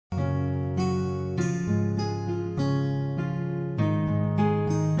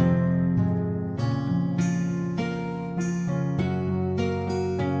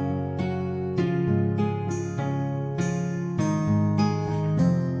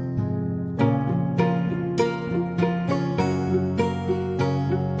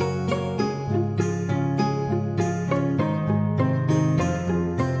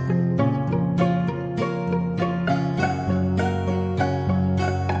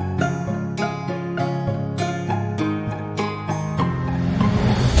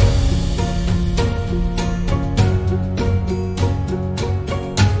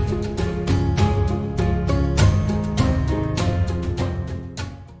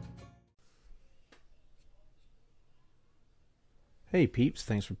Hey peeps,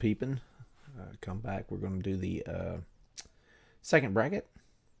 thanks for peeping. Come back. We're going to do the second bracket.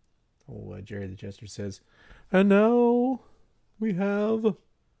 Jerry the Jester says, and now we have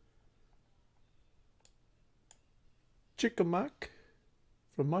Chicamac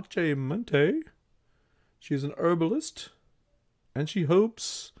from Mache Monte. She's an herbalist, and she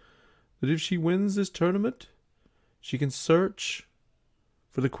hopes that if she wins this tournament, she can search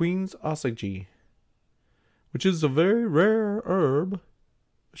for the Queen's Osage, which is a very rare herb.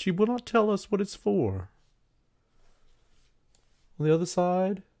 She will not tell us what it's for. On the other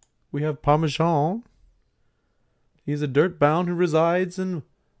side, we have Parmesan. He's a dirtbound who resides in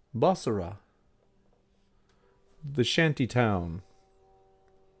Basra, the shanty town.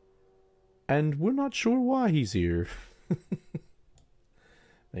 And we're not sure why he's here.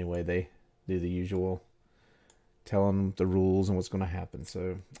 Anyway, they do the usual, tell them the rules and what's going to happen.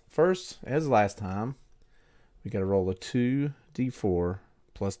 So, first, as last time, we got to roll a 2d4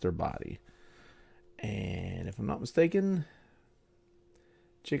 plus their body. And if I'm not mistaken,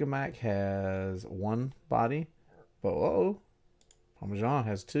 Chicamac has 1 body. But, Parmesan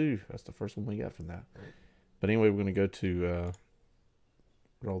has 2. That's the first one we got from that. But anyway, we're going to go to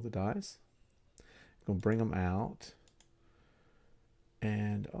roll the dice. Going to bring them out.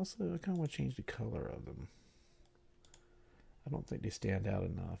 And also, I kind of want to change the color of them. I don't think they stand out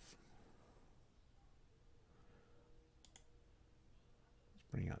enough.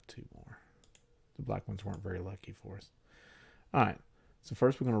 Bring out 2 more. The black ones weren't very lucky for us. Alright, so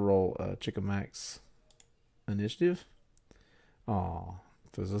first we're going to roll Chicamac's initiative. Aw,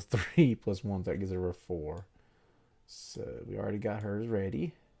 so this is 3 plus 1, that gives her a 4. So we already got hers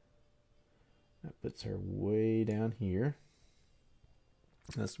ready. That puts her way down here.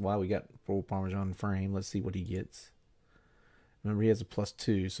 That's why we got full Parmesan frame. Let's see what he gets. Remember, he has a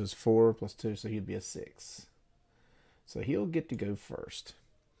 +2, so it's 4 plus 2, so he'd be a 6. So he'll get to go first.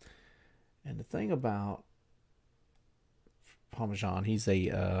 And the thing about Parmesan, he's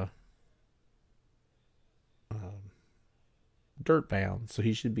a dirt bound, so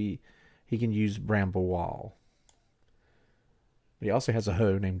he can use Bramble Wall. But he also has a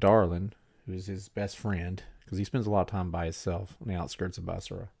hoe named Darlin, who is his best friend, because he spends a lot of time by himself on the outskirts of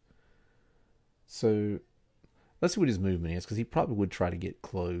Basra. So let's see what his movement is, because he probably would try to get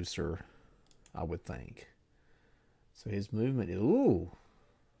closer, I would think. So his movement is,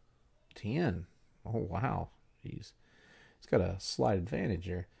 10. Oh, wow. He's got a slight advantage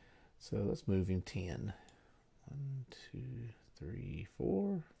here. So let's move him 10. 1, 2, 3,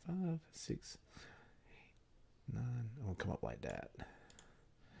 4, 5, 6, 8, 9. I'm going to come up like that. I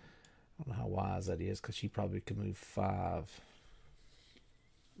don't know how wise that is, because she probably could move 5.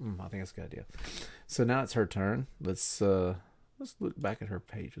 I think that's a good idea. So now it's her turn. Let's look back at her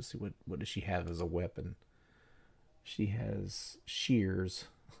page. Let's see what does she have as a weapon. She has shears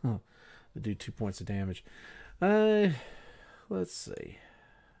that do 2 points of damage. Let's see.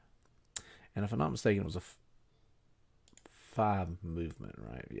 And if I'm not mistaken, it was a 5 movement,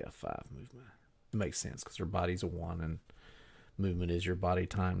 right? Yeah, 5 movement. It makes sense because her body's a 1 and movement is your body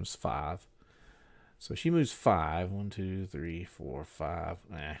times 5. So she moves 5. 1, 2, 3, 4, 5.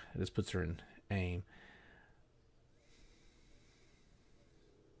 This puts her in aim.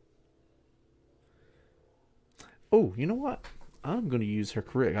 Oh, you know what? I'm going to use her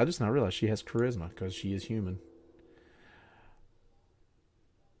charisma. I just now realized she has charisma because she is human.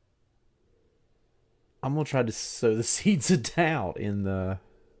 I'm going to try to sow the seeds of doubt in the...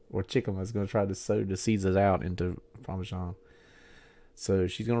 Or Chicama is going to try to sow the seeds of doubt into Parmesan. So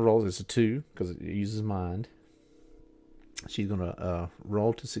she's going to roll. It's a 2 because it uses mind. She's going to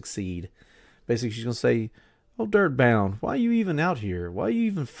roll to succeed. Basically, she's going to say, "Oh, Dirtbound, why are you even out here? Why are you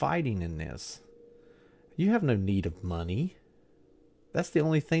even fighting in this? You have no need of money. That's the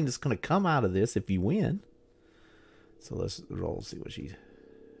only thing that's going to come out of this if you win." So let's roll, see what she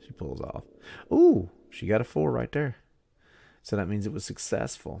pulls off. Ooh, she got a 4 right there. So that means it was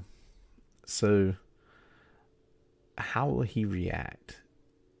successful. So how will he react?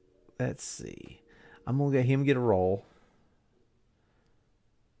 Let's see. I'm going to let him get a roll.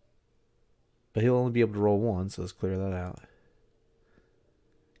 But he'll only be able to roll 1, so let's clear that out.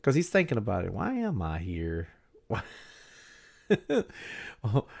 Because he's thinking about it. Why am I here? Why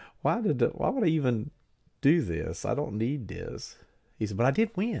would I even do this? I don't need this. He said, but I did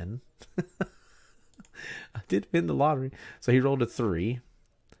win. I did win the lottery. So he rolled a 3.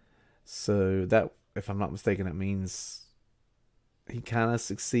 So that, if I'm not mistaken, that means he kind of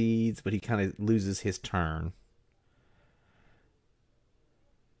succeeds, but he kind of loses his turn.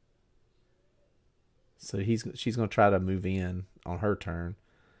 So she's going to try to move in on her turn.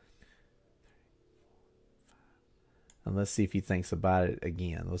 And let's see if he thinks about it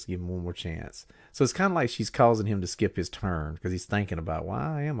again. Let's give him one more chance. So it's kind of like she's causing him to skip his turn because he's thinking about,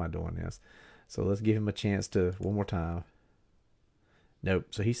 why am I doing this? So let's give him a chance to one more time. Nope.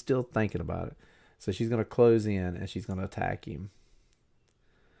 So he's still thinking about it. So she's going to close in and she's going to attack him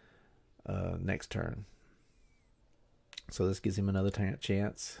next turn. So this gives him another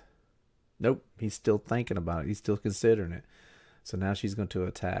chance. Nope. He's still thinking about it. He's still considering it. So now she's going to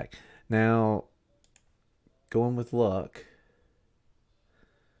attack. Now, going with luck,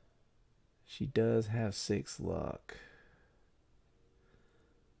 she does have 6 luck.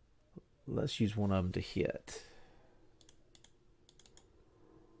 Let's use one of them to hit.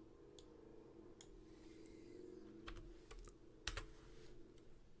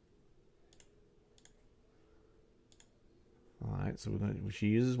 Alright, so she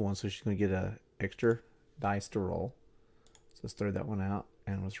uses 1, so she's going to get an extra dice to roll. So let's throw that one out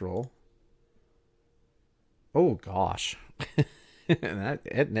and let's roll. Oh gosh. And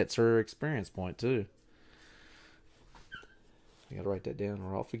that nets her experience point too. I gotta write that down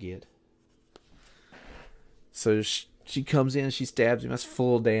or I'll forget. So she comes in, she stabs him. That's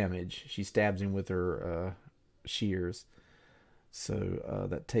full damage. She stabs him with her shears. So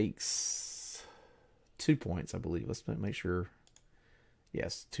that takes 2 points, I believe. Let's make sure.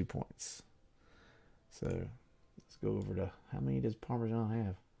 Yes, 2 points. So let's go over to, how many does Parmesan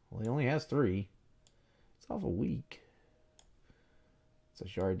have? Well, he only has 3. It's awful weak. So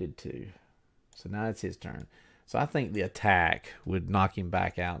she already did 2. So now it's his turn. So I think the attack would knock him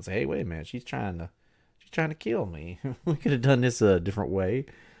back out and say, hey, wait a minute, she's trying to kill me. We could have done this a different way.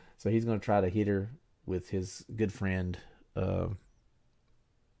 So he's going to try to hit her with his good friend,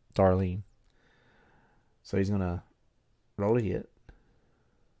 Darlene. So he's going to roll a hit.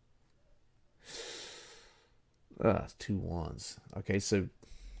 It's 2 1s. Okay, so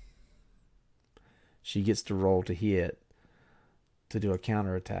she gets to roll to hit to do a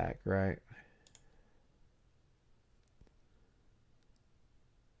counterattack, right?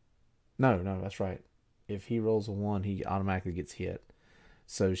 No, that's right. If he rolls a 1, he automatically gets hit.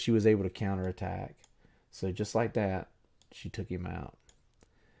 So she was able to counterattack. So just like that, she took him out.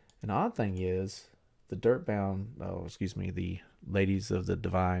 And the odd thing is, the the ladies of the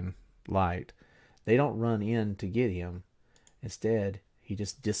divine light, they don't run in to get him. Instead, he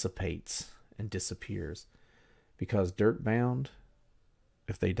just dissipates and disappears. Because dirt-bound,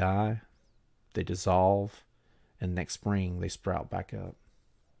 if they die, they dissolve, and next spring they sprout back up.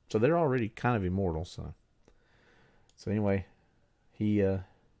 So they're already kind of immortal. So anyway, he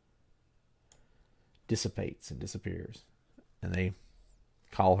dissipates and disappears. And they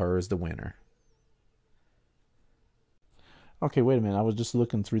call her as the winner. Okay, wait a minute. I was just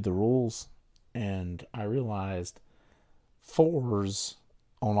looking through the rules, and I realized 4s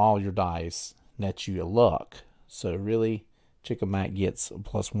on all your dice net you a luck. So really, Chica Mac gets a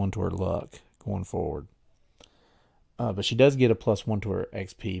 +1 to her luck going forward. But she does get a +1 to her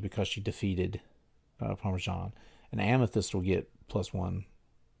XP because she defeated Parmesan. And Amethyst will get +1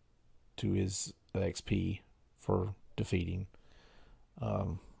 to his XP for defeating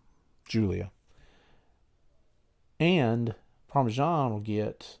Julia. And Parmesan will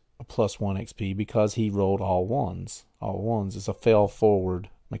get a +1 XP because he rolled all 1s. All 1s is a fell forward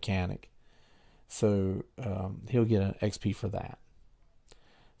mechanic. So he'll get an XP for that.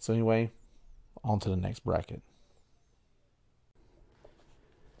 So anyway, on to the next bracket.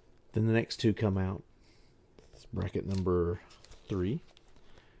 Then the next 2 come out. It's bracket number 3.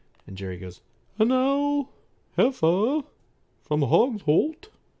 And Jerry goes, and now, Heifer from Hogsholt,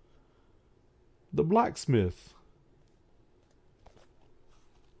 the blacksmith.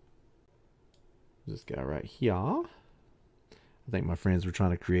 This guy right here. I think my friends were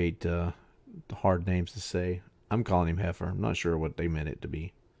trying to create the hard names to say. I'm calling him Heifer. I'm not sure what they meant it to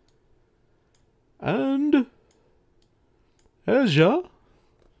be. And Asia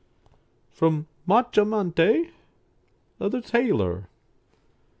from Machamante, the tailor.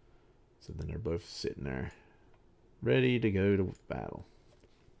 So then they're both sitting there, ready to go to battle.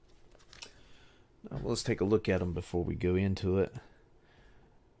 Now let's take a look at them before we go into it.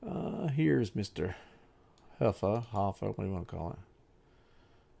 Here's Mr. Hoffa, what do you want to call it?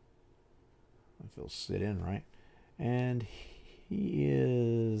 If he'll sit in right. And he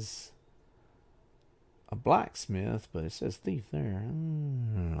is a blacksmith, but it says thief there.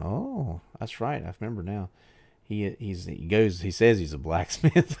 Oh, that's right. I remember now. He says he's a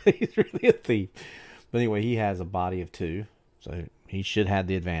blacksmith, but he's really a thief. But anyway, he has a body of 2, so he should have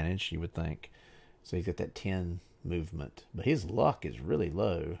the advantage, you would think. So he's got that 10 movement, but his luck is really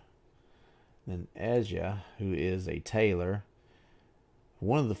low. Then Asia, who is a tailor,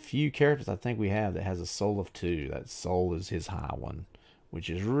 One of the few characters I think we have that has a soul of 2. That soul is his high one, which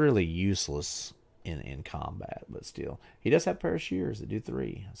is really useless in combat, but still. He does have a pair of shears that do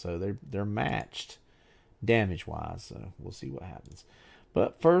 3, so they're matched damage wise, so we'll see what happens.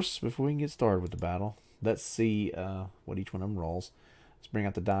 But first, before we can get started with the battle, let's see what each one of them rolls. Let's bring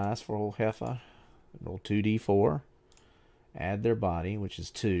out the dice for old Heffa. Roll 2d4. Add their body, which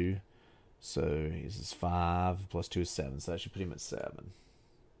is 2. So this is 5 plus 2 is 7. So that should put him at 7.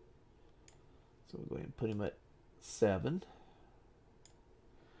 So we'll go ahead and put him at 7.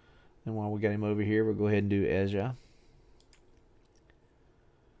 And while we got him over here, we'll go ahead and do Ezra.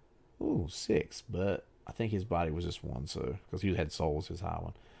 Ooh, 6, but I think his body was just 1, so because he had souls, his high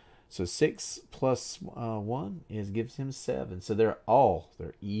one. So 6 plus 1 gives him 7. So they're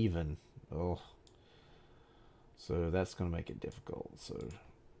even. Oh, so that's going to make it difficult. So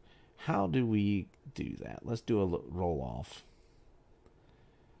how do we do that? Let's do a roll off.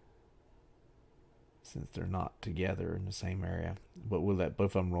 Since they're not together in the same area, but we'll let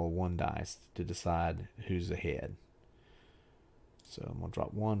both of them roll 1 dice to decide who's ahead. So I'm gonna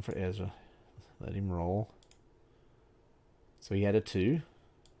drop 1 for Ezra. Let him roll. So he had a 2.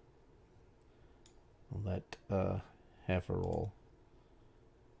 I'll let Heifer roll.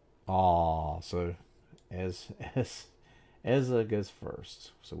 So Ezra goes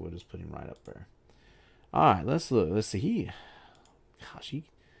first. So we'll just put him right up there. All right, let's look. Let's see.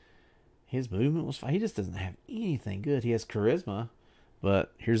 His movement was fine. He just doesn't have anything good. He has charisma,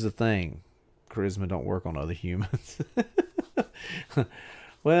 but here's the thing: charisma don't work on other humans.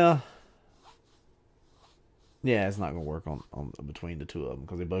 Well, yeah, it's not gonna work on between the two of them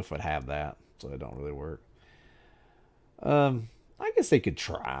because they both would have that, so it don't really work. I guess they could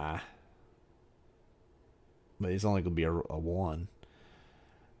try, but it's only gonna be a 1.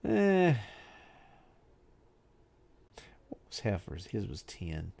 What was Heifer's? His was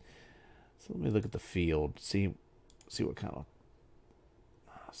 10. So let me look at the field. See what kind of.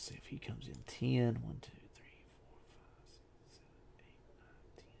 Let's see if he comes in 10. 1, 2, 3, 4, 5, 6, 7, 8,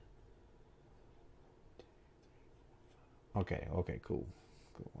 9, 10. Okay, cool.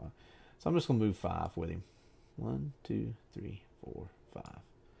 So I'm just gonna move 5 with him. 1, 2, 3, 4, 5.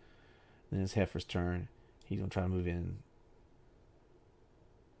 Then it's Heifer's turn. He's gonna try to move in.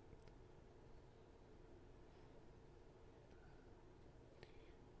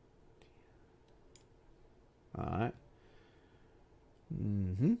 Alright.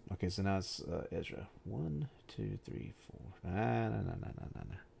 Okay, so now it's Ezra. 1, 2, 3, 4. No.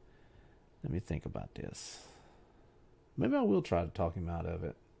 Let me think about this. Maybe I will try to talk him out of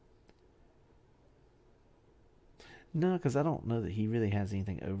it. No, because I don't know that he really has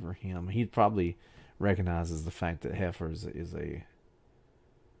anything over him. He probably recognizes the fact that Heifer is a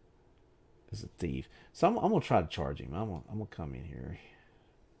thief. So I'm gonna try to charge him. I'm gonna come in here.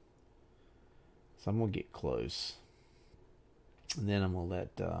 So I'm going to get close. And then I'm going to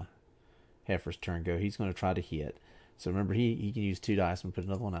let Heifer's turn go. He's going to try to hit. So remember, he can use 2 dice and put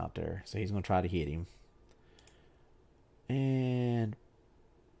another one out there. So he's going to try to hit him. And...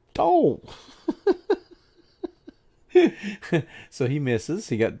 oh! So he misses.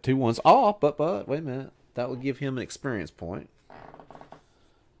 He got 2 ones. Oh, but wait a minute. That will give him an experience point.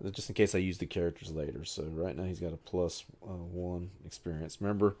 Just in case I use the characters later. So right now he's got a plus 1 experience.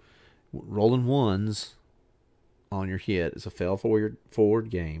 Remember... rolling 1s on your hit is a fail forward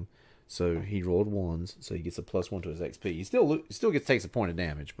game. So he rolled 1s, so he gets a plus 1 to his XP. He still takes a point of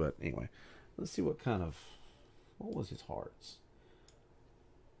damage, but anyway. Let's see what was his hearts.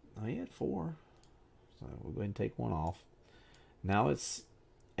 Oh, he had 4. So we'll go ahead and take 1 off. Now it's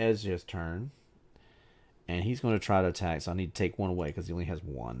Ezra's turn. And he's going to try to attack, so I need to take 1 away because he only has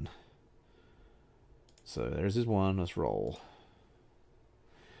 1. So there's his 1. Let's roll.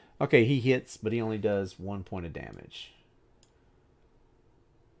 Okay, he hits, but he only does 1 point of damage.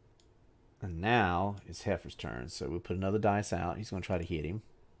 And now it's Heifer's turn. So we'll put another dice out. He's going to try to hit him.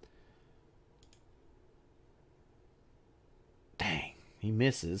 Dang, he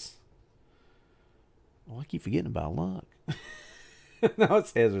misses. Oh, I keep forgetting about luck. Now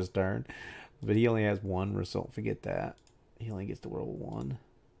it's Ezra's turn. But he only has 1, so don't forget that. He only gets to roll 1.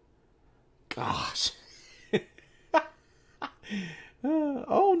 Gosh.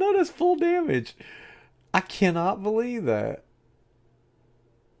 Oh no, that's full damage. I cannot believe that.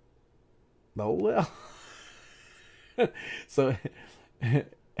 Oh well. So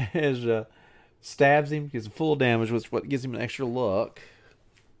Ezra stabs him, gets full damage, which what gives him an extra luck.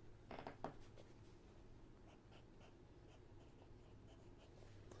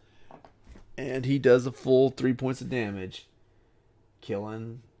 And he does a full 3 points of damage,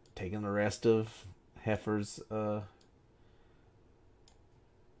 taking the rest of Heifer's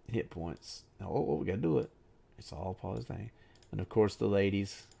hit points. Now, oh, we gotta do it. It's all part of the thing. And of course, the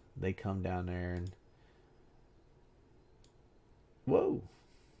ladies, they come down there and whoa.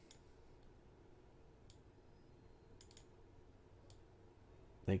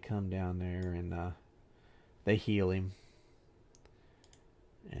 They come down there and they heal him,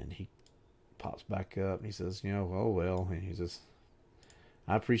 and he pops back up and he says, you know, oh well, and he says,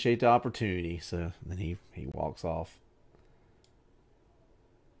 I appreciate the opportunity. So then he walks off.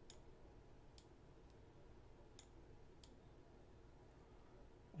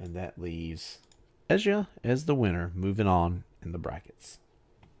 And that leaves Ezra as the winner, moving on in the brackets.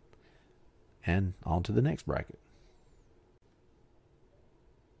 And on to the next bracket.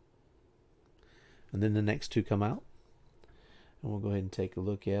 And then the next two come out. And we'll go ahead and take a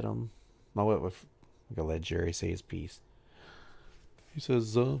look at them. I'm going to let Jerry say his piece. He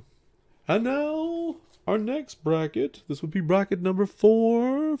says, and now our next bracket. This would be bracket number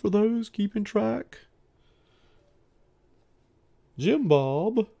 4 for those keeping track. Jim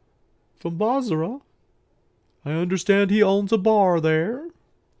Bob from Basra. I understand he owns a bar there.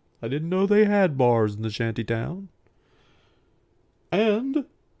 I didn't know they had bars in the shanty town. And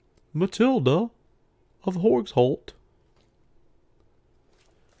Matilda of Horgsholt.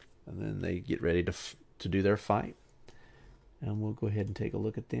 And then they get ready to do their fight. And we'll go ahead and take a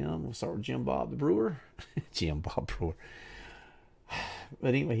look at them. We'll start with Jim Bob the Brewer. Jim Bob Brewer. But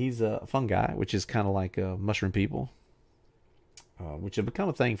anyway, he's a fun guy, which is kind of like mushroom people. Which have become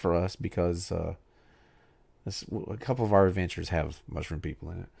a thing for us because a couple of our adventures have mushroom people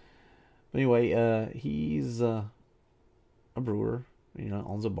in it. But anyway, he's a brewer. You know,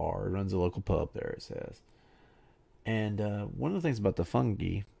 owns a bar, runs a local pub there, it says. And one of the things about the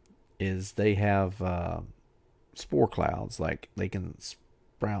fungi is they have spore clouds. Like they can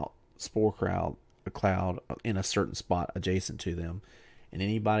sprout a cloud in a certain spot adjacent to them. And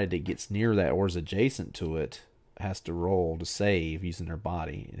anybody that gets near that or is adjacent to it has to roll to save using their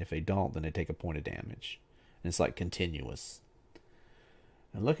body, and if they don't, then they take a point of damage. And it's like continuous.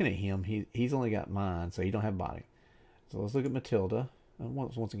 And looking at him, he's only got mind, so he don't have body. So let's look at Matilda. And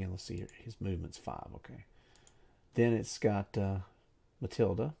once again, let's see here. His movement's 5. Okay. Then it's got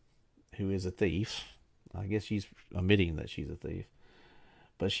Matilda, who is a thief. I guess she's admitting that she's a thief,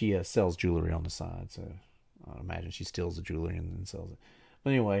 but she sells jewelry on the side. So I imagine she steals the jewelry and then sells it.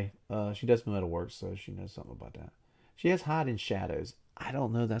 But anyway, she does metal work, so she knows something about that. She has hide in shadows. I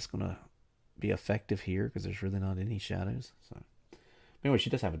don't know that's going to be effective here because there's really not any shadows. So anyway, she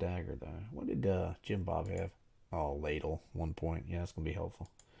does have a dagger, though. What did Jim Bob have? Oh, ladle, 1 point. Yeah, that's going to be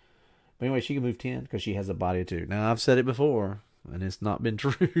helpful. But anyway, she can move 10 because she has a body of 2. Now, I've said it before, and it's not been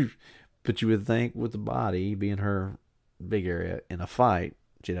true. But you would think with the body being her big area in a fight,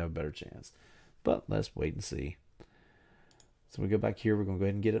 she'd have a better chance. But let's wait and see. So we go back here. We're going to go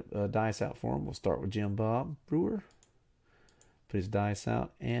ahead and get a dice out for him. We'll start with Jim Bob Brewer. Put his dice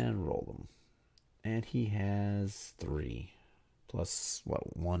out and roll them. And he has 3. Plus,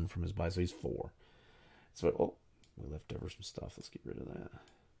 1 from his body. So he's 4. So, oh, we left over some stuff. Let's get rid of that.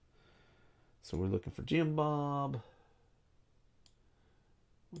 So we're looking for Jim Bob.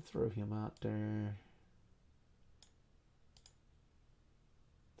 We'll throw him out there.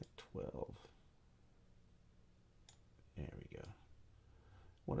 I think 12. There we go.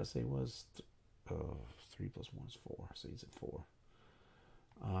 What I say was 3 plus 1 is 4. So he's at 4.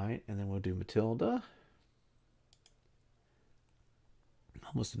 Alright, and then we'll do Matilda.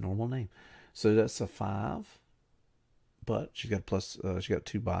 Almost a normal name. So that's a 5. But she's got she got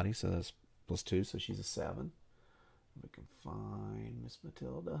 2 bodies, so that's plus 2, so she's a 7. We can find Miss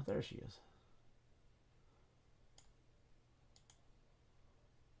Matilda. There she is.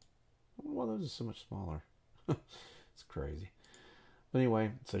 I wonder why those are so much smaller. It's crazy. But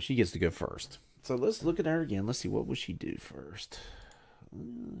anyway, so she gets to go first. So let's look at her again. Let's see, what would she do first?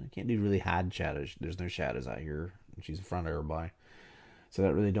 I can't do really hide shadows. There's no shadows out here. She's in front of everybody. So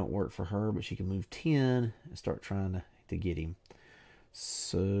that really don't work for her, but she can move 10 and start trying to get him.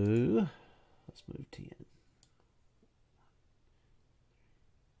 So let's move 10.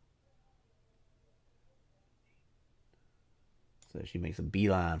 So she makes a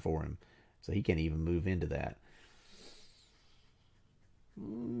beeline for him. So he can't even move into that.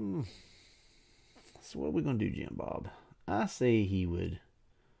 So what are we going to do, Jim Bob? I say he would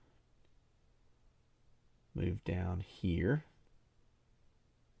move down here.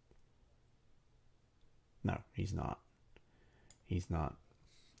 No, he's not. He's not.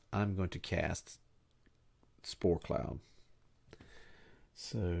 I'm going to cast Spore Cloud.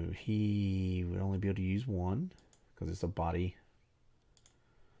 So he would only be able to use 1 because it's a body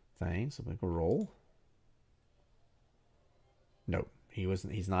thing. So make a roll. Nope,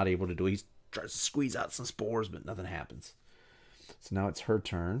 He's not able to do it. He's trying to squeeze out some spores, but nothing happens. So now it's her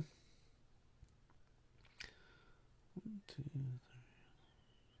turn. 1, 2, 3.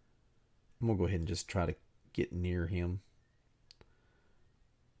 I'm gonna go ahead and just try to get near him.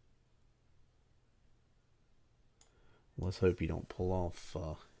 Let's hope you don't pull off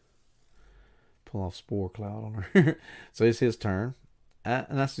Spore Cloud on her. So it's his turn. And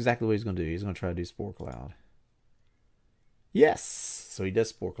that's exactly what he's going to do. He's going to try to do Spore Cloud. Yes! So he does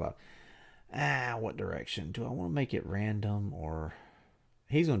Spore Cloud. What direction? Do I want to make it random or...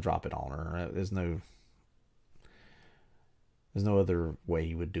 He's going to drop it on her. There's no other way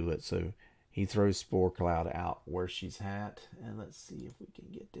he would do it. So he throws Spore Cloud out where she's at. And let's see if we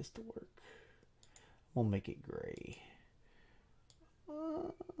can get this to work. We'll make it gray.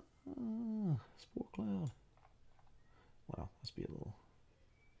 Spore Cloud. Well, let's be a little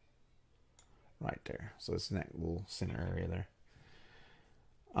right there. So it's in that little center area there.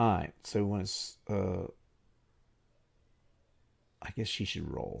 Alright, so when it's I guess she should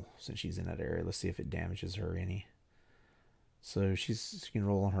roll since she's in that area. Let's see if it damages her any. So she can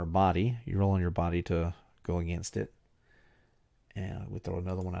roll on her body. You roll on your body to go against it. And we throw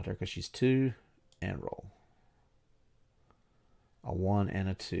another one out there because she's 2 and roll. A 1 and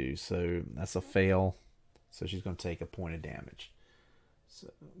a 2. So that's a fail. So she's going to take a point of damage. So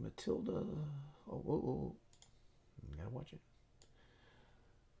Matilda. Oh. You got to watch it.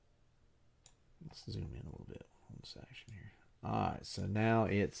 Let's zoom in a little bit on this action here. Alright, so now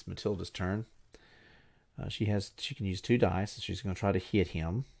it's Matilda's turn. She can use 2 dice. So she's going to try to hit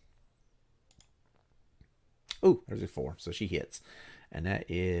him. Oh, there's a 4. So she hits. And that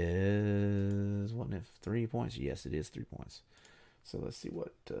is, wasn't it 3 points? Yes, it is 3 points. So let's see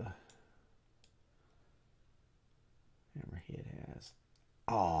what Hammerhead has.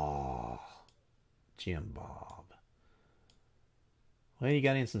 Oh, Jim Bob. Well, he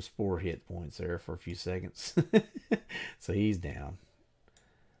got in some spore hit points there for a few seconds. So he's down.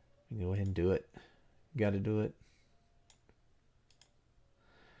 Go ahead and do it. Got to do it.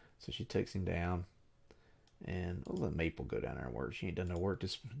 So she takes him down. And we'll let Maple go down there and work. She ain't done no work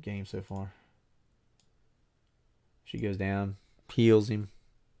this game so far. She goes down. Heals him.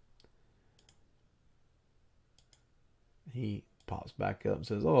 He pops back up and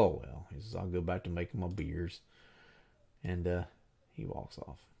says, oh, well. He says, I'll go back to making my beers. And he walks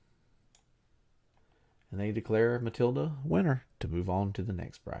off. And they declare Matilda winner to move on to the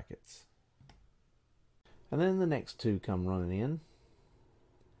next brackets. And then the next 2 come running in.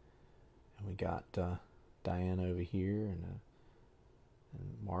 And we got Diana over here and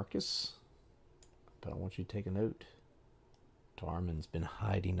Marcus. But I want you to take a note. Darman's been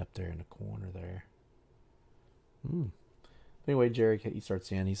hiding up there in the corner there. Anyway, Jerry, he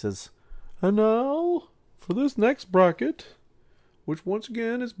starts in. He says, and now, for this next bracket, which once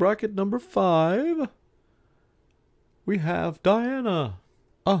again is bracket number 5, we have Diana,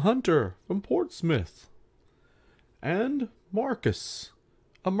 a hunter from Portsmouth, and Marcus,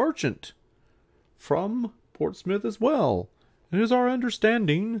 a merchant from Portsmouth as well. It is our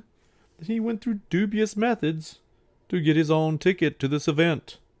understanding that he went through dubious methods to get his own ticket to this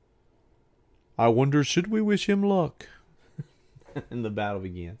event. I wonder, should we wish him luck? And the battle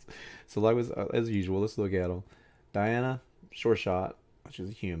begins. So like as usual, let's look at them. Diana, short shot,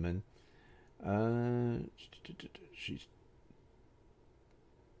 she's a human. She's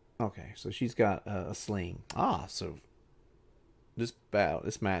okay. So she's got a sling. So this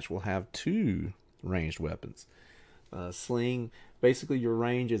match will have 2 ranged weapons. Sling. Basically, your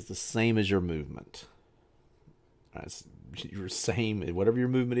range is the same as your movement. It's your same. Whatever your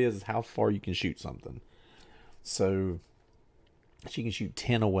movement is how far you can shoot something. So she can shoot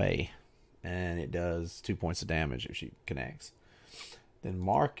 10 away, and it does 2 points of damage if she connects. Then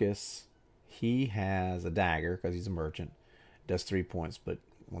Marcus, he has a dagger because he's a merchant. Does 3 points, but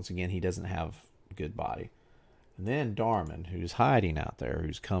once again, he doesn't have a good body. And then Darman, who's hiding out there,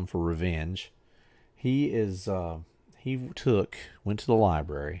 who's come for revenge. He is went to the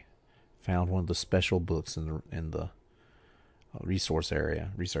library, found one of the special books in the research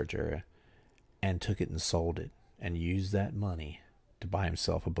area, and took it and sold it, and used that money to buy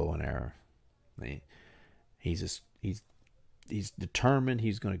himself a bow and arrow. He's determined.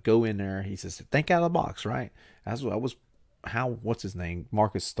 He's going to go in there. He says, "Think out of the box, right?" What's his name?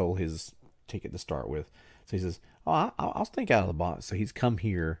 Marcus stole his ticket to start with. So he says, "Oh, I'll think out of the box." So he's come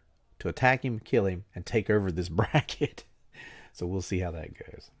here to attack him, kill him, and take over this bracket. So we'll see how that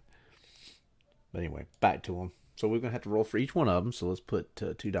goes. But anyway, back to him. So we're going to have to roll for each one of them. So let's put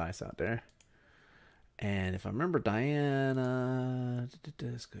 2 dice out there. And if I remember Diana,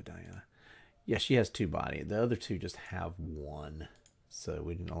 let's go Diana. Yeah, she has 2 body. The other 2 just have 1. So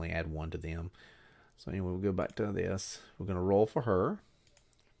we didn't only add 1 to them. So anyway, we'll go back to this. We're going to roll for her.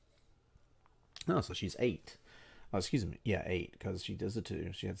 Oh, so she's 8. Oh, excuse me. Yeah, 8, because she does a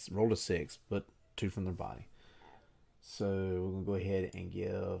 2. She has rolled a 6, but 2 from their body. So we're going to go ahead and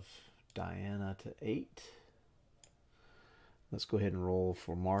give Diana to 8. Let's go ahead and roll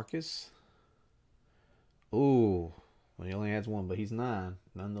for Marcus. Ooh, well, he only adds 1, but he's 9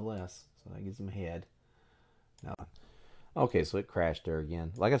 nonetheless. So that gives him a head. Now, okay, so it crashed there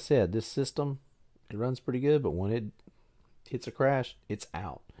again. Like I said, this system, it runs pretty good, but when it hits a crash, it's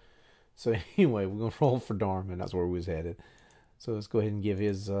out. So anyway, we're going to roll for Darman. That's where we was headed. So let's go ahead and give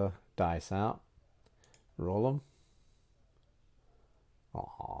his dice out. Roll them. Aww.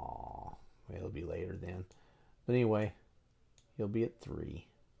 Well, it'll be later then. But anyway, he'll be at 3.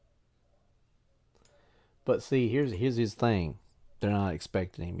 But see, here's his thing. They're not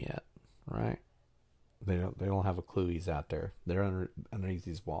expecting him yet, right? They don't have a clue he's out there. They're underneath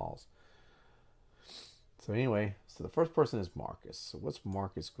these walls. So anyway, so the first person is Marcus. So what's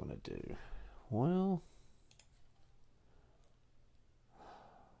Marcus going to do? Well,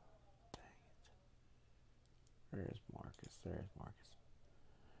 where's Marcus? There's Marcus.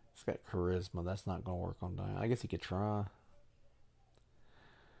 He's got charisma. That's not going to work on Diana. I guess he could try.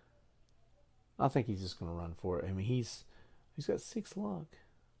 I think he's just going to run for it. I mean, he's got 6 luck.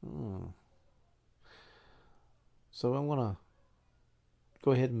 So I'm going to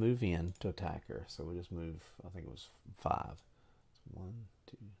go ahead and move in to attack her. So we just move, I think it was 5. So 1,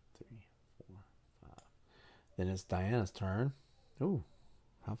 2, 3, 4, 5. Then it's Diana's turn. Ooh,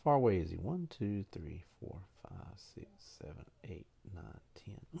 how far away is he? 1, 2, 3, 4, 5, 6, 7, 8, 9,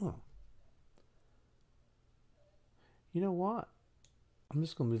 10. Oh. You know what? I'm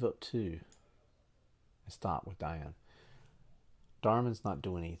just going to move up 2 and stop with Diane. Darman's not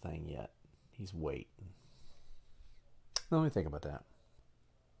doing anything yet. He's waiting. Let me think about that.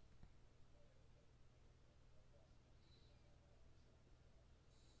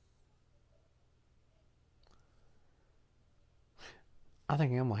 I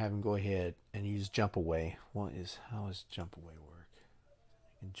think I'm gonna have him go ahead and use jump away. How does jump away work?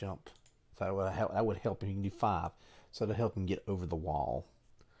 You can jump. So that would help him. You can do 5. So to help him get over the wall.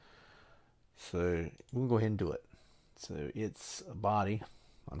 So we'll go ahead and do it. So it's a body.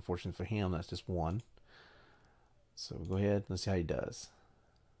 Unfortunately for him, that's just 1. So we'll go ahead. Let's see how he does.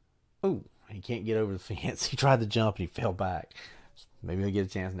 Oh, he can't get over the fence. He tried to jump and he fell back. Maybe he'll get a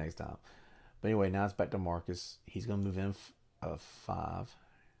chance next time. But anyway, now it's back to Marcus. He's going to move in 5.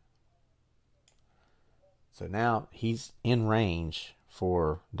 So now he's in range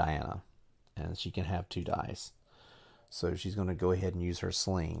for Diana. And she can have 2 dice. So she's going to go ahead and use her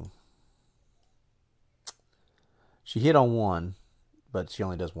sling. She hit on 1, but she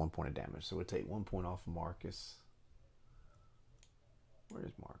only does 1 point of damage. So we'll take 1 point off of Marcus.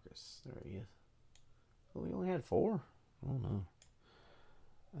 Where's Marcus? There he is. Oh, he only had 4? Oh, no.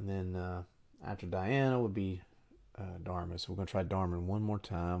 And then after Diana would be Darman. So we're going to try Darman one more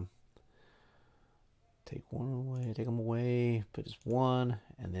time. Take 1 away. Take him away. Put his 1.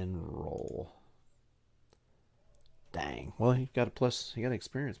 And then roll. Dang. Well, he got a plus. He got an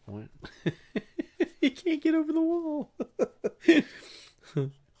experience point. He can't get over the wall.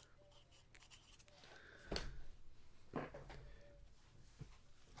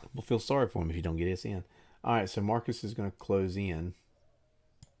 We'll feel sorry for him if you don't get this in. All right, so Marcus is going to close in.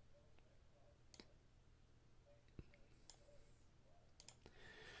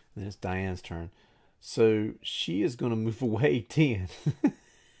 And then it's Diane's turn. So she is going to move away 10.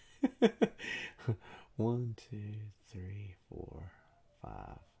 1, 2, 3, 4, 5,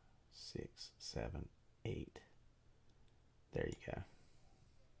 6, 7, 8. There you go.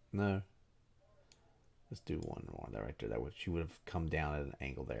 No. Let's do 1 more. That right there. She would have come down at an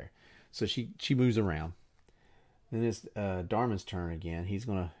angle there. So she moves around. Then it's Darman's turn again. He's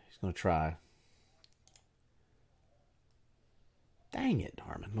gonna try. Dang it,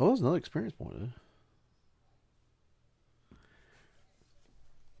 Darman. Well, there's another experience point. Though.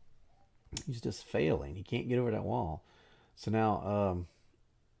 He's just failing. He can't get over that wall. So now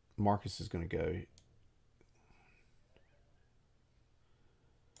Marcus is going to go.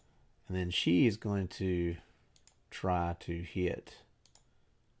 And then she is going to try to hit.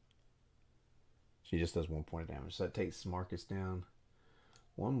 She just does 1 point of damage. So that takes Marcus down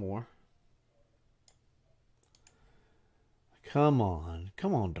 1 more. Come on.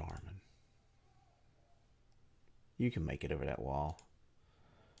 Come on, Darman. You can make it over that wall.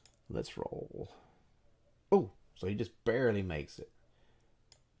 Let's roll. Oh, so he just barely makes it.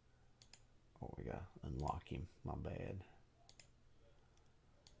 Oh, we gotta unlock him. My bad.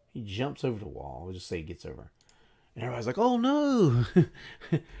 He jumps over the wall. We'll just say he gets over. And everybody's like, oh no.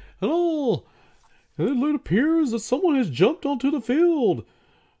 Hello. It appears that someone has jumped onto the field.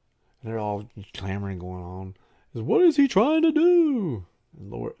 And they're all clamoring going on. What is he trying to do?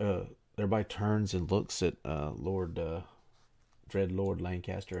 And everybody turns and looks at Dread Lord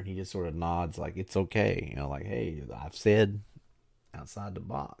Lancaster, and he just sort of nods like it's okay, like, hey, I've said outside the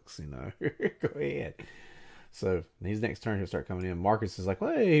box, go ahead. So his next turn he'll start coming in. Marcus is like,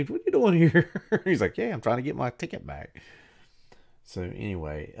 hey, what are you doing here? He's like, yeah, I'm trying to get my ticket back. So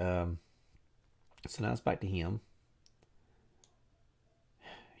anyway, so now it's back to him.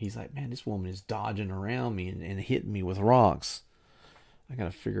 He's like, man, this woman is dodging around me and hitting me with rocks. I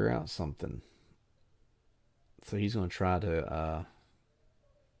gotta figure out something. So he's gonna try to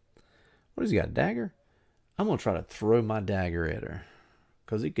what has he got, a dagger? I'm gonna try to throw my dagger at her,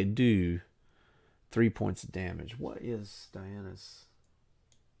 because it could do 3 points of damage. What is Diana's?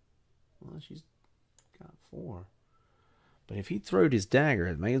 Well, she's got 4. But if he throwed his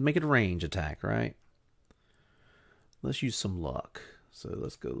dagger, make it a range attack, right? Let's use some luck. So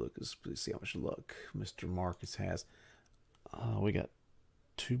let's go look. Let's see how much luck Mr. Marcus has. We got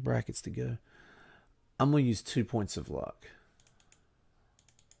 2 brackets to go. I'm going to use 2 points of luck.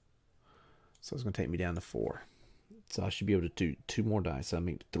 So it's going to take me down to 4. So I should be able to do 2 more dice. So I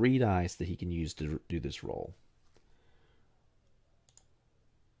mean 3 dice that he can use to do this roll.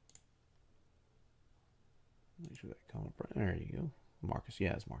 Make sure that come up right. There you go. Marcus.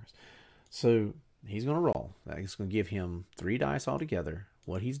 Yeah, it's Marcus. So he's going to roll. That's going to give him 3 dice altogether.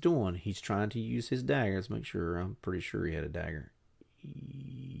 What he's doing, he's trying to use his dagger. Let's make sure. I'm pretty sure he had a dagger.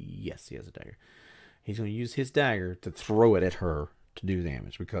 Yes, he has a dagger. He's going to use his dagger to throw it at her to do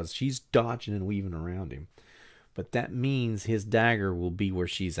damage, because she's dodging and weaving around him. But that means his dagger will be where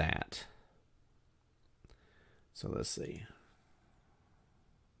she's at. So let's see.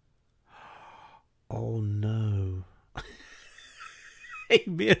 Oh no. He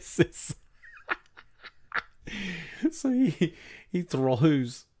misses. So he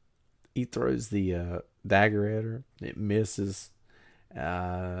throws the dagger at her. It misses.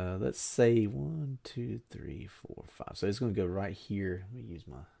 Let's say 1, 2, 3, 4, 5. So it's going to go right here. Let me use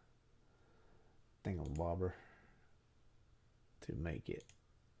my thingamabobber to make it.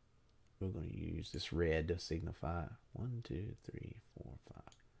 We're going to use this red to signify 1, 2, 3, 4, 5.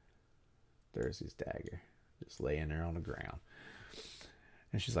 There's his dagger, just laying there on the ground.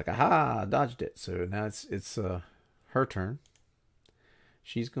 And she's like, aha, I dodged it. So now it's her turn.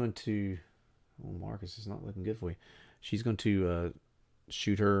 She's going to, oh, Marcus is not looking good for you. She's going to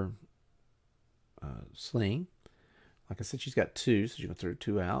shoot her sling. Like I said, she's got 2, so she's going to throw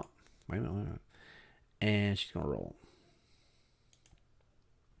 2 out. Wait a minute. And she's going to roll.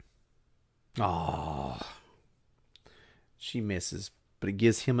 Oh, she misses, but it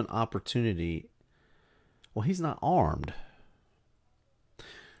gives him an opportunity. Well, he's not armed.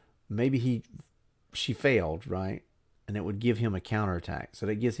 Maybe she failed, right? And it would give him a counterattack. So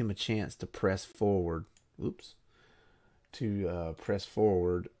that gives him a chance to press forward. Oops. To press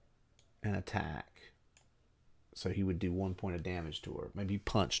forward and attack. So he would do 1 point of damage to her. Maybe he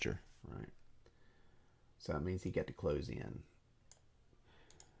punched her, right? So that means he got to close in.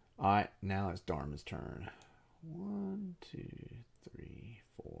 Alright, now it's Dharma's turn. 1, 2, 3,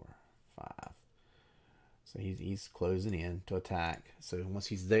 4, 5. So he's closing in to attack. So once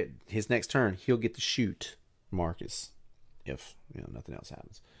he's there, his next turn, he'll get to shoot Marcus. If nothing else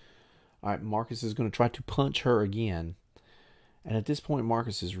happens. Alright, Marcus is going to try to punch her again. And at this point,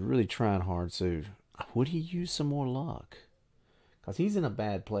 Marcus is really trying hard. So would he use some more luck? Because he's in a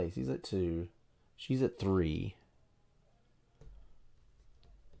bad place. He's at 2. She's at 3.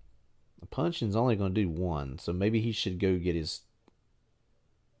 The punching's only going to do 1. So maybe he should go get his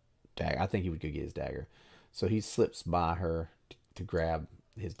dagger. I think he would go get his dagger. So he slips by her to grab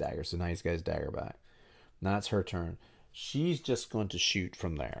his dagger. So now he's got his dagger back. Now it's her turn. She's just going to shoot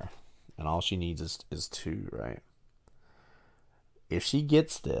from there. And all she needs is 2, right? If she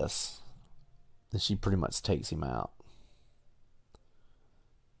gets this, then she pretty much takes him out.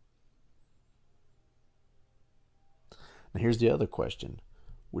 Now here's the other question.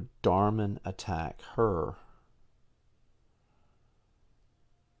 Would Darman attack her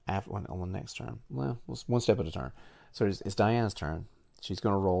on the next turn? Well, one step at a turn. So it's Diana's turn. She's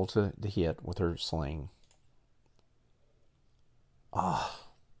going to roll to hit with her sling.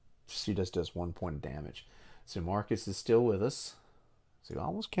 She just does 1 point of damage. So Marcus is still with us. So I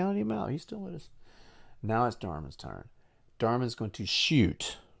almost counted him out. He's still with us. Now it's Darman's turn. Darman's going to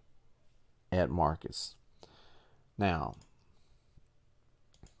shoot at Marcus. Now,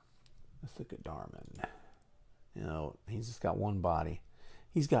 let's look at Darman. He's just got 1 body.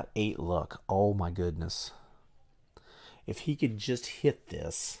 He's got 8 luck. Oh my goodness. If he could just hit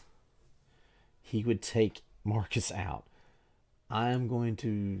this, he would take Marcus out. I'm going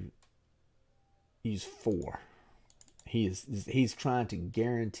to use 4. He's trying to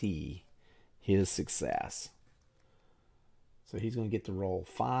guarantee his success. So he's going to get to roll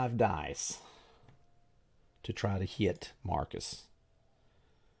 5 dice to try to hit Marcus.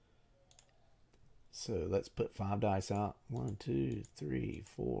 So let's put 5 dice out. 1, 2, 3,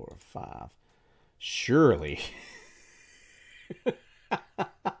 4, 5. Surely.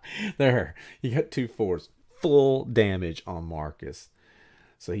 There. You got 2 4s. Full damage on Marcus.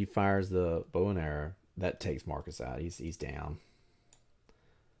 So he fires the bow and arrow. That takes Marcus out. He's down.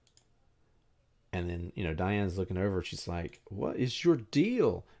 And then, you know, Diane's looking over. She's like, what is your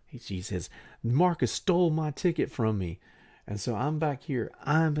deal? She says, Marcus stole my ticket from me. And so I'm back here.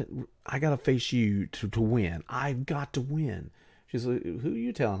 I got to face you to win. I've got to win. She's like, who are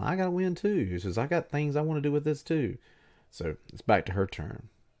you telling? I got to win too. She says, I got things I want to do with this too. So it's back to her turn.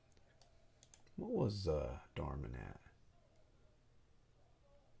 What was Darman at?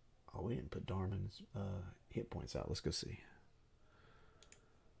 Oh, we didn't put Darman's hit points out. Let's go see.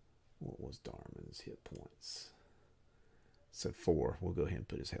 What was Darman's hit points? So 4. We'll go ahead and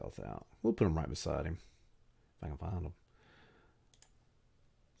put his health out. We'll put him right beside him. If I can find him.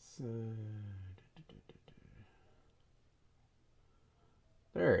 So,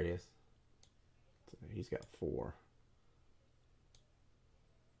 there it is. So he's got 4.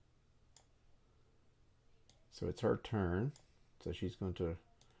 So it's her turn. So she's going to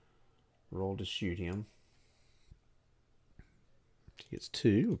roll to shoot him. She gets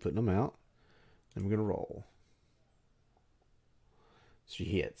 2. We're putting them out. Then we're going to roll. She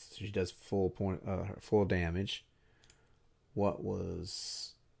hits. So she does full damage. What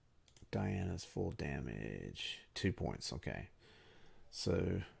was Diana's full damage? 2 points. Okay.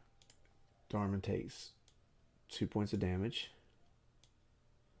 So Darman takes 2 points of damage.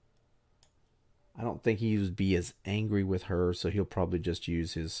 I don't think he would be as angry with her, so he'll probably just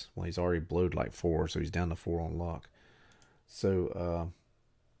use his... Well, he's already blowed like 4, so he's down to 4 on luck. So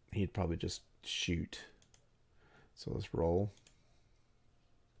he'd probably just shoot. So let's roll.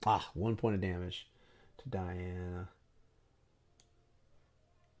 1 point of damage to Diana.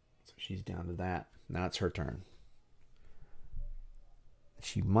 So she's down to that. Now it's her turn.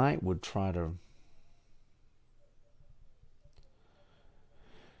 She would try to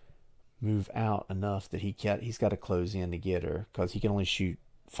move out enough that he's got to close in to get her, because he can only shoot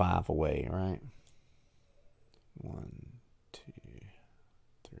 5 away, right? 1, 2,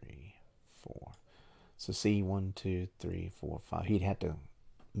 3, 4. So see, 1, 2, 3, 4, 5. He'd have to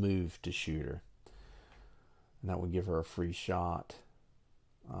move to shoot her, and that would give her a free shot.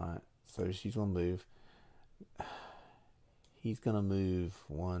 All right, so she's gonna move. He's gonna move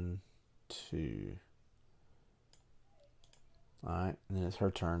 1, 2. All right, and then it's her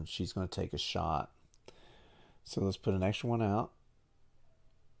turn. She's gonna take a shot. So let's put an extra one out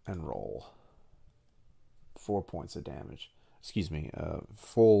and roll. 4 points of damage. Excuse me,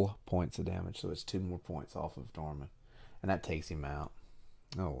 full points of damage. So it's 2 more points off of Darman, and that takes him out.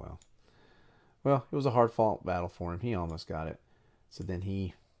 Oh well. Well, it was a hard-fought battle for him. He almost got it. So then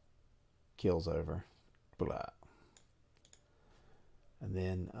he kills over. Blah. And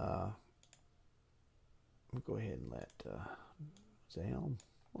then we'll go ahead and let Elm.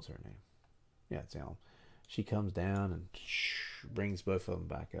 What's her name? Yeah, it's Elm. She comes down and brings both of them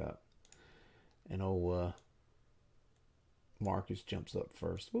back up. And old Marcus jumps up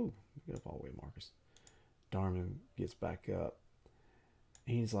first. Woo, get up all the way, Marcus. Darman gets back up.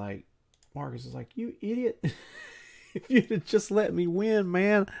 He's like, Marcus is like, you idiot. If you'd have just let me win,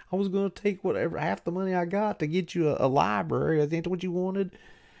 man, I was going to take whatever, half the money I got to get you a library. I think that's what you wanted.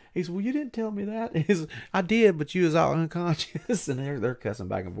 He said, well, you didn't tell me that. He said, I did, but you was out unconscious. And they're cussing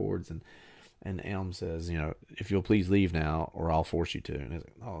back and forwards. And Elm says, you know, if you'll please leave now, or I'll force you to. And he's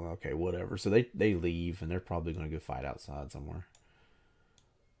like, oh, okay, whatever. So they leave, and they're probably going to go fight outside somewhere.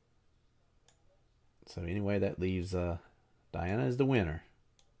 So anyway, that leaves Diana as the winner.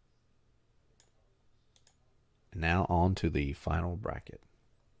 And now on to the final bracket.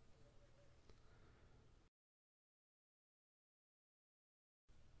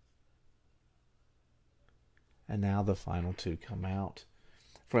 And now the final 2 come out.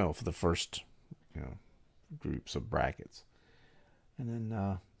 Well, for the first, groups of brackets. And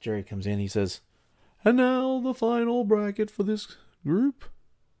then Jerry comes in. He says, and now the final bracket for this group.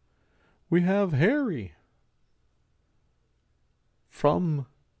 We have Harry from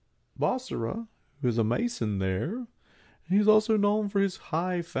Basra, who is a mason there. He's also known for his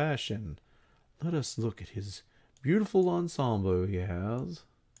high fashion. Let us look at his beautiful ensemble he has.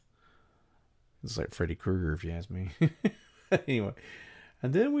 It's like Freddy Krueger, if you ask me. Anyway,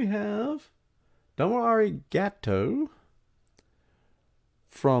 and then we have Domari Gatto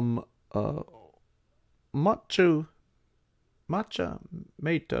from Macha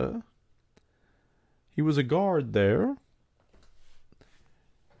Meta. He was a guard there.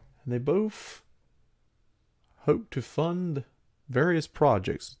 And they both hope to fund various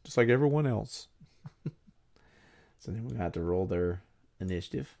projects, just like everyone else. So then we have to roll their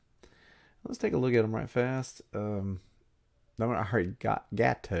initiative. Let's take a look at them right fast. I heard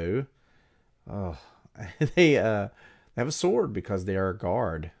Gatto. Oh, they have a sword because they are a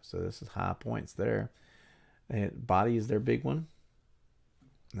guard, so this is high points there. Body is their big one.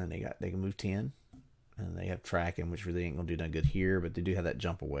 And then they can move 10. And they have tracking, which really ain't gonna do nothing good here, but they do have that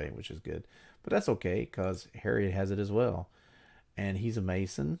jump away, which is good. But that's okay, because Harry has it as well. And he's a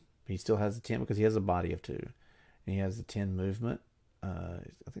mason. He still has the 10 because he has a body of 2. And he has the 10 movement. I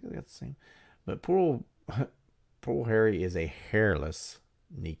think they got the same. But poor Harry is a hairless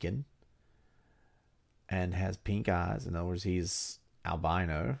Nikan. And has pink eyes. In other words, he's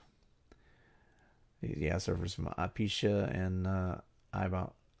albino. He suffers from alopecia and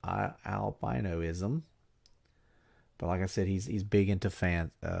albinoism. But like I said, he's big into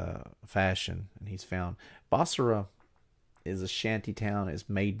fashion, and he's found Basra is a shanty town. It's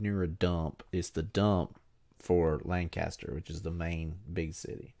made near a dump. It's the dump for Lancaster, which is the main big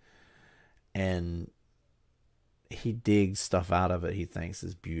city, and he digs stuff out of it he thinks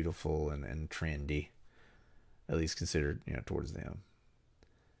is beautiful and trendy, at least considered, towards them.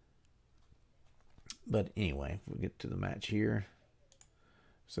 But anyway, we'll get to the match here.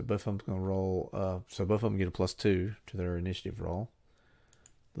 So both of them going to roll. So both of them get a +2 to their initiative roll.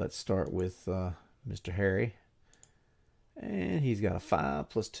 Let's start with Mr. Harry. And he's got a 5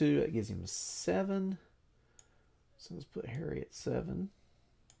 + 2. That gives him a 7. So let's put Harry at 7.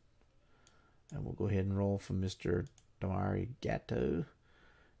 And we'll go ahead and roll from Mr. Domari Gatto.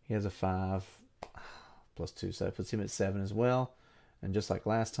 He has a 5 + 2. So that puts him at 7 as well. And just like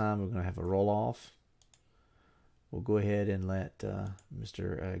last time, we're going to have a roll off. We'll go ahead and let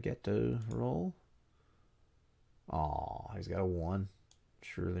Mr. Gatto roll. Aw, he's got a 1.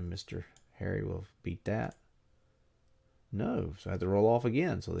 Surely Mr. Harry will beat that. No, so I have to roll off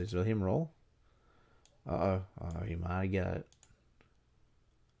again. So let's let him roll. Uh-oh. He might have got it.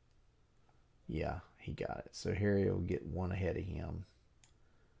 Yeah, he got it. So Harry will get 1 ahead of him.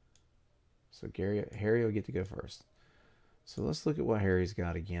 So Harry will get to go first. So let's look at what Harry's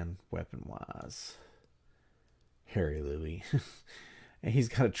got again, weapon-wise. Harry Louie. And he's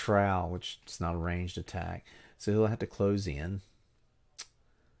got a trowel, which is not a ranged attack. So he'll have to close in.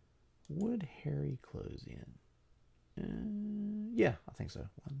 Would Harry close in? Yeah, I think so.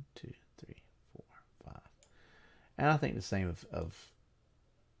 1, 2, 3, 4, 5. And I think the same of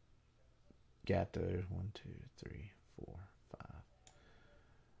Gatto. 1, 2, 3, 4,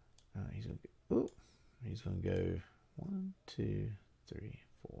 5. He's gonna go 1, 2, 3,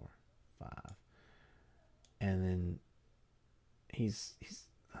 4, 5. And then he's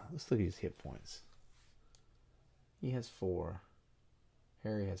let's look at his hit points. He has 4.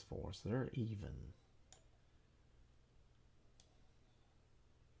 Harry has 4, so they're even.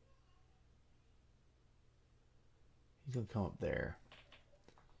 He's gonna come up there.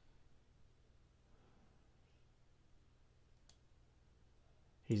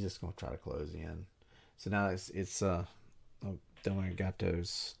 He's just gonna try to close in. So now it's Domari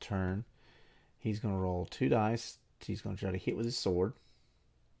Gatto's turn. He's going to roll 2 dice. He's going to try to hit with his sword.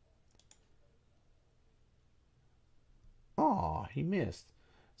 Aw, he missed.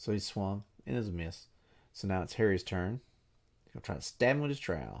 So he swung, and it was a miss. So now it's Harry's turn. He's going to try to stab him with his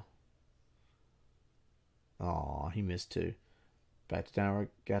trowel. Aw, he missed too. Back to Domari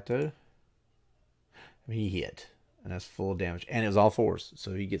Gatto. He hit, and that's full damage. And it was all 4s,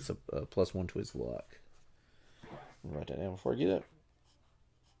 so he gets a +1 to his luck. I'll write that down before I get up.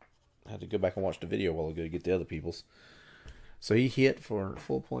 I had to go back and watch the video a while ago to get the other people's. So he hit for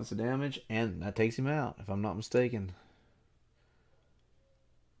full points of damage, and that takes him out, if I'm not mistaken.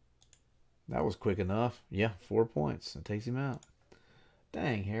 That was quick enough. Yeah, 4 points. That takes him out.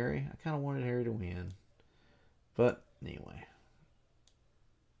 Dang, Harry. I kind of wanted Harry to win. But anyway.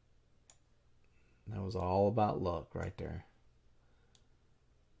 That was all about luck right there.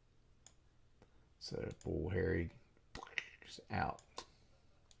 So poor Harry is out.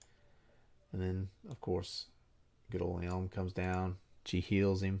 And then, of course, good old Elm comes down. She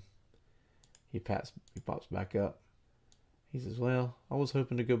heals him. He pops back up. He says, well, I was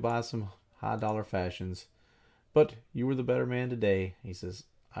hoping to go buy some high-dollar fashions, but you were the better man today. He says,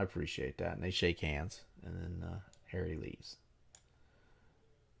 I appreciate that. And they shake hands. And then Harry leaves.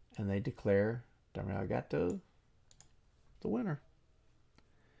 And they declare Damiano Gatto, the winner.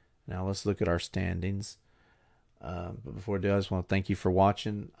 Now let's look at our standings. But before I do, I just want to thank you for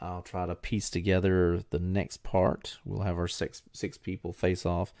watching. I'll try to piece together the next part. We'll have our six people face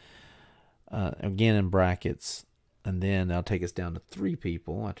off again in brackets, and then that'll take us down to 3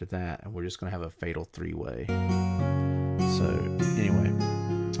 people after that, and we're just going to have a fatal 3-way. So